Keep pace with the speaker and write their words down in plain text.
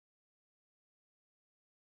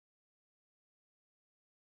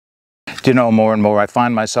Do you know, more and more I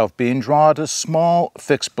find myself being drawn to small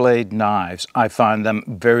fixed blade knives. I find them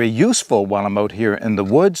very useful while I'm out here in the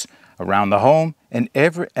woods, around the home, and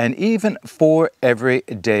even for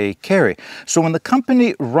everyday carry. So when the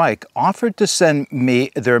company Ruike offered to send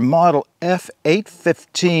me their model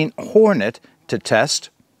F815 Hornet to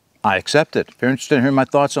test, I accepted. If you're interested in hearing my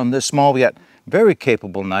thoughts on this small yet very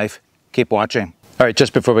capable knife, keep watching. All right,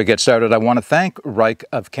 just before we get started, I want to thank Ruike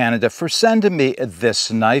of Canada for sending me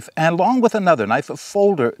this knife, and along with another knife, a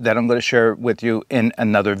folder that I'm going to share with you in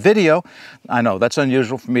another video. I know that's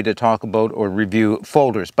unusual for me to talk about or review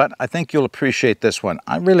folders, but I think you'll appreciate this one.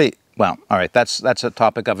 Well, all right, that's a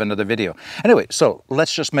topic of another video. Anyway, so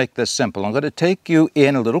let's just make this simple. I'm going to take you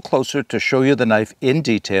in a little closer to show you the knife in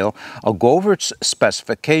detail. I'll go over its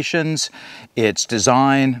specifications, its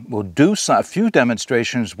design. We'll do a few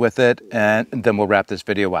demonstrations with it, and then we'll wrap this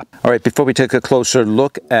video up. All right, before we take a closer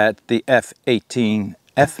look at the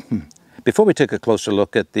before we take a closer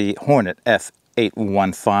look at the Hornet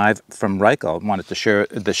F815 from Ruike, I wanted to share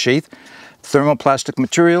the sheath. Thermoplastic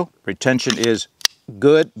material, retention is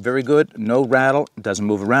good, very good, no rattle, doesn't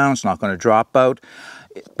move around, it's not going to drop out.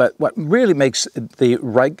 But what really makes the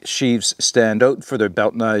Ruike sheaths stand out for their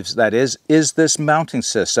belt knives, that is this mounting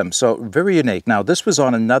system. So very unique. Now this was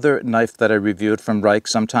on another knife that I reviewed from Ruike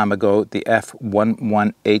some time ago, the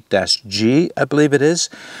F118-G, I believe it is.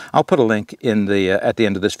 I'll put a link in the at the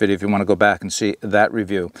end of this video if you want to go back and see that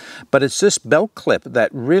review. But it's this belt clip that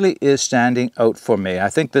really is standing out for me. I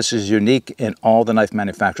think this is unique in all the knife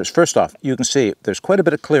manufacturers. First off, you can see there's quite a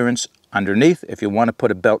bit of clearance underneath. If you want to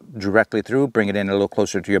put a belt directly through, bring it in a little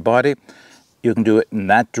closer to your body, you can do it in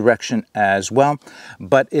that direction as well.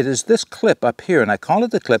 But it is this clip up here, and I call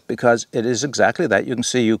it the clip because it is exactly that. You can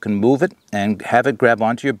see you can move it and have it grab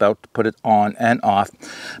onto your belt to put it on and off.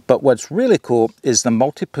 But what's really cool is the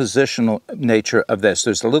multi-positional nature of this.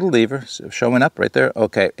 There's a little lever showing up right there.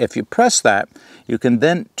 Okay, if you press that, you can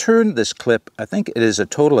then turn this clip, I think it is a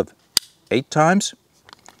total of 8 times.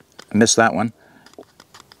 I missed that one.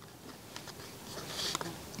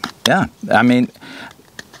 Yeah, I mean,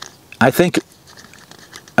 I'm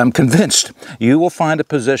convinced you will find a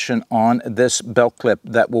position on this belt clip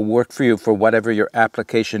that will work for you for whatever your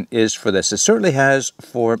application is for this. It certainly has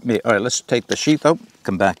for me. All right, let's take the sheath out,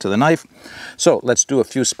 come back to the knife. So let's do a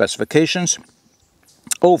few specifications.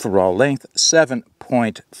 Overall length,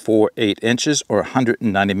 7.48 inches or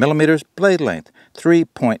 190 millimeters. Blade length,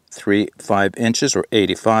 3.35 inches or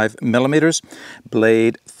 85 millimeters.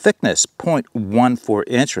 Blade thickness, 0.14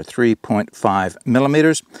 inch or 3.5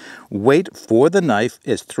 millimeters. Weight for the knife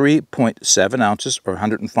is 3.7 ounces or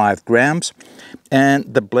 105 grams.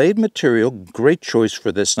 And the blade material, great choice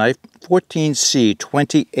for this knife,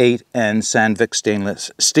 14C28N Sandvik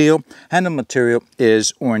stainless steel. Handle material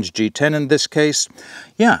is orange G10 in this case.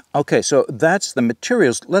 Yeah, okay, so that's the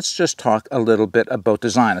materials. Let's just talk a little bit about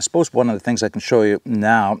design. I suppose one of the things I can show you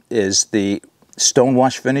now is the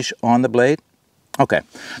stonewash finish on the blade. Okay,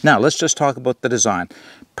 now let's just talk about the design.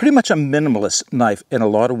 Pretty much a minimalist knife in a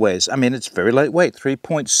lot of ways. I mean, it's very lightweight,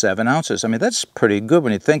 3.7 ounces. I mean, that's pretty good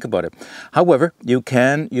when you think about it. However, you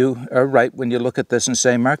are right when you look at this and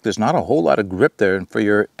say, Mark, there's not a whole lot of grip there for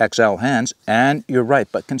your XL hands, and you're right.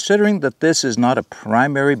 But considering that this is not a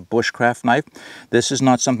primary bushcraft knife, this is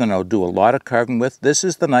not something I'll do a lot of carving with. This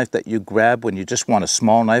is the knife that you grab when you just want a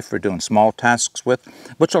small knife for doing small tasks with,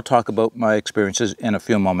 which I'll talk about my experiences in a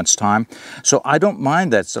few moments' time. So I don't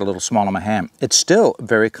mind that it's a little small on my hand. It's still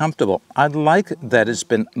very comfortable. I like that it's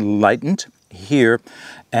been lightened here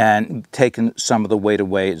and taken some of the weight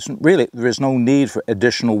away. Really, there is no need for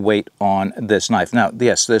additional weight on this knife. Now,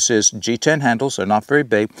 yes, this is G10 handles. They're not very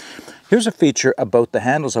big. Here's a feature about the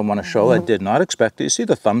handles I want to show. I did not expect it. You see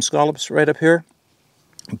the thumb scallops right up here?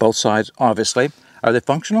 Both sides, obviously. Are they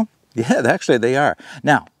functional? Yeah, actually they are.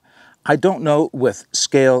 Now, I don't know with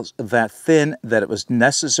scales that thin that it was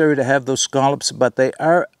necessary to have those scallops, but they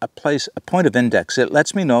are a point of index. It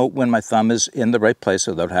lets me know when my thumb is in the right place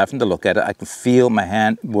without having to look at it. I can feel my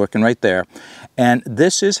hand working right there. And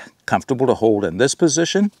this is comfortable to hold in this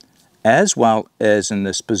position as well as in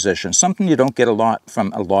this position. Something you don't get a lot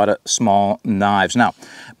from a lot of small knives. Now,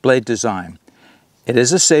 blade design. It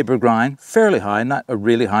is a saber grind, fairly high, not a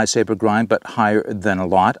really high saber grind, but higher than a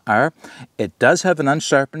lot are. It does have an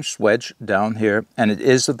unsharpened wedge down here, and it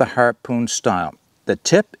is of the harpoon style. The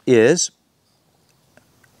tip is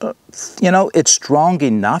you know, it's strong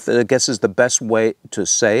enough, I guess is the best way to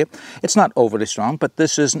say it. It's not overly strong, but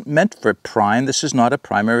this isn't meant for prying. This is not a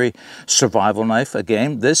primary survival knife.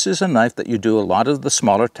 Again, this is a knife that you do a lot of the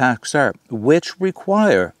smaller tasks are, which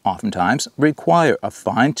oftentimes require a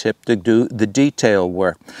fine tip to do the detail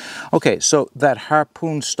work. Okay, so that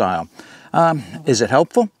harpoon style, is it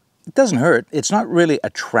helpful? It doesn't hurt. It's not really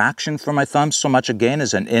a traction for my thumb so much, again,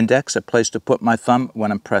 as an index, a place to put my thumb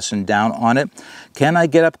when I'm pressing down on it. Can I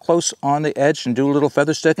get up close on the edge and do a little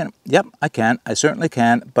feather sticking? Yep, I can. I certainly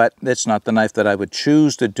can, but it's not the knife that I would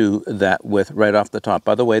choose to do that with right off the top.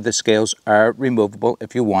 By the way, the scales are removable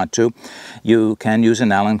if you want to. You can use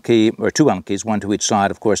an Allen key, or 2 Allen keys, one to each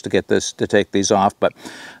side, of course, to get this, to take these off, but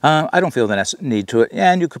I don't feel the need to it.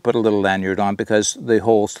 And you could put a little lanyard on because the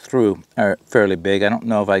holes through are fairly big. I don't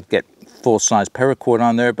know if I'd get full-size paracord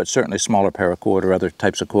on there, but certainly smaller paracord or other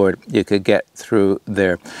types of cord you could get through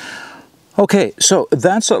there. Okay, so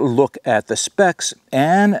that's a look at the specs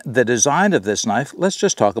and the design of this knife. Let's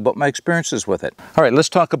just talk about my experiences with it. All right, let's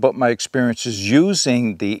talk about my experiences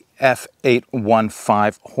using the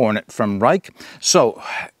F815 Hornet from Ruike. So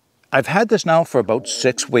I've had this now for about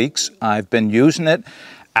 6 weeks. I've been using it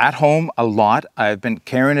at home a lot. I've been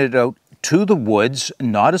carrying it out to the woods,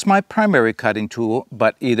 not as my primary cutting tool,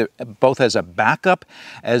 but both as a backup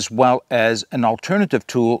as well as an alternative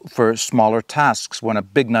tool for smaller tasks when a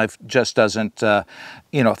big knife just doesn't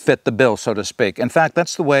fit the bill, so to speak. In fact,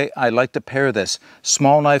 that's the way I like to pair this,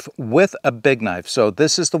 small knife with a big knife. So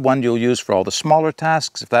this is the one you'll use for all the smaller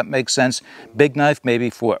tasks, if that makes sense. Big knife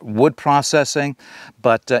maybe for wood processing,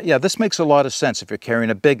 but yeah, this makes a lot of sense if you're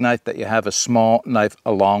carrying a big knife that you have a small knife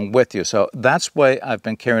along with you. So that's the way I've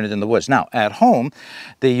been carrying it in the woods. Now, at home,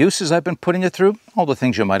 the uses I've been putting it through, all the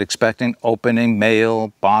things you might expect, opening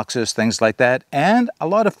mail, boxes, things like that, and a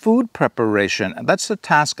lot of food preparation. That's the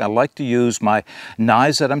task I like to use my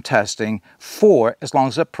knives that I'm testing for, as long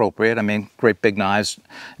as appropriate. I mean, great big knives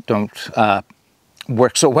don't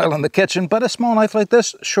work so well in the kitchen, but a small knife like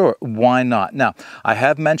this, sure, why not? Now, I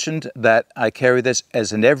have mentioned that I carry this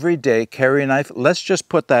as an everyday carry knife. Let's just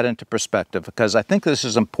put that into perspective because I think this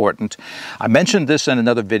is important. I mentioned this in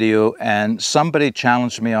another video and somebody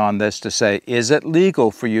challenged me on this to say, is it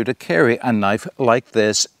legal for you to carry a knife like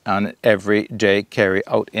this on an everyday carry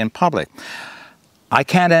out in public? I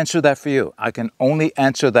can't answer that for you. I can only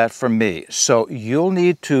answer that for me. So you'll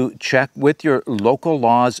need to check with your local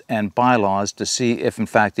laws and bylaws to see if in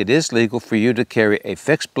fact it is legal for you to carry a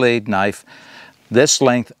fixed blade knife this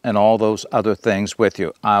length and all those other things with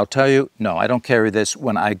you. I'll tell you, no, I don't carry this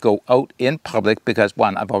when I go out in public because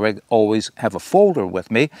one, I've always have a folder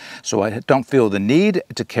with me, so I don't feel the need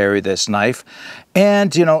to carry this knife.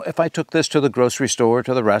 And you know, if I took this to the grocery store,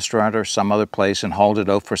 to the restaurant or some other place and hauled it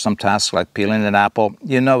out for some tasks like peeling an apple,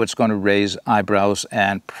 you know it's going to raise eyebrows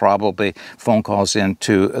and probably phone calls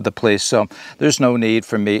into the police. So there's no need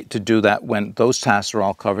for me to do that when those tasks are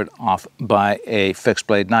all covered off by a fixed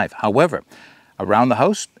blade knife. However, around the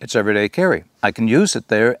house, it's everyday carry. I can use it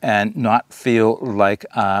there and not feel like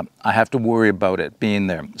I have to worry about it being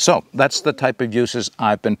there. So that's the type of uses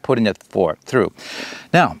I've been putting it through.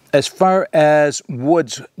 Now, as far as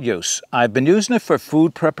wood's use, I've been using it for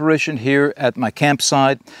food preparation here at my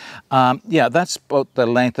campsite. Yeah, that's about the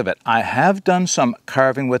length of it. I have done some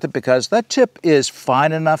carving with it because that tip is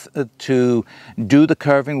fine enough to do the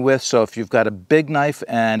carving with. So if you've got a big knife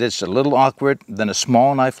and it's a little awkward, then a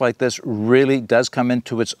small knife like this really does come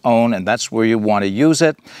into its own, and that's where you want to use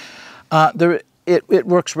it. It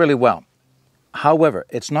works really well. However,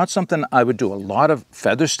 it's not something I would do a lot of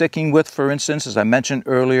feather sticking with, for instance, as I mentioned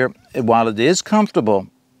earlier. While it is comfortable,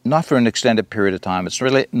 not for an extended period of time. It's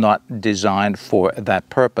really not designed for that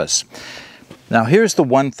purpose. Now, here's the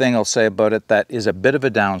one thing I'll say about it that is a bit of a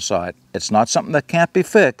downside. It's not something that can't be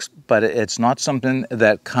fixed, but it's not something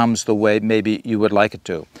that comes the way maybe you would like it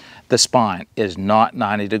to. The spine is not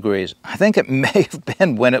 90 degrees. I think it may have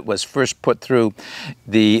been when it was first put through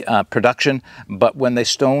the production, but when they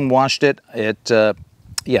stone washed it,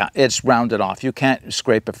 yeah, it's rounded off. You can't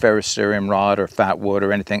scrape a ferrocerium rod or fat wood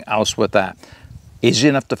or anything else with that. Easy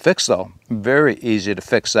enough to fix though, very easy to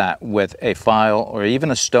fix that with a file or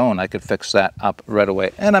even a stone. I could fix that up right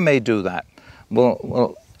away, and I may do that.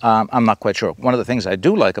 Well, I'm not quite sure. One of the things I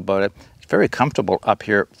do like about it, it's very comfortable up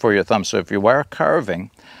here for your thumb. So if you are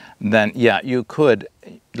carving, then yeah, you could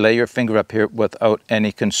lay your finger up here without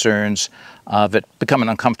any concerns of it becoming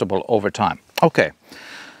uncomfortable over time. Okay.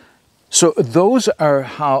 So those are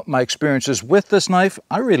how my experiences with this knife.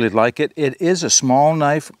 I really like it. It is a small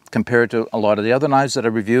knife compared to a lot of the other knives that I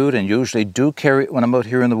reviewed and usually do carry it when I'm out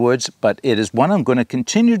here in the woods, but it is one I'm going to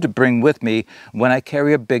continue to bring with me when I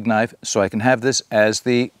carry a big knife, so I can have this as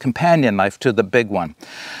the companion knife to the big one.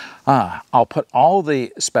 I'll put all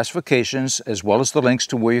the specifications as well as the links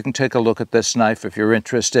to where you can take a look at this knife if you're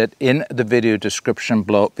interested in the video description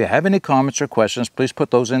below. If you have any comments or questions, please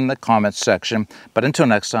put those in the comments section. But until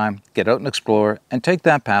next time, get out and explore and take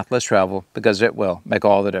that path less traveled, because it will make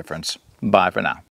all the difference. Bye for now.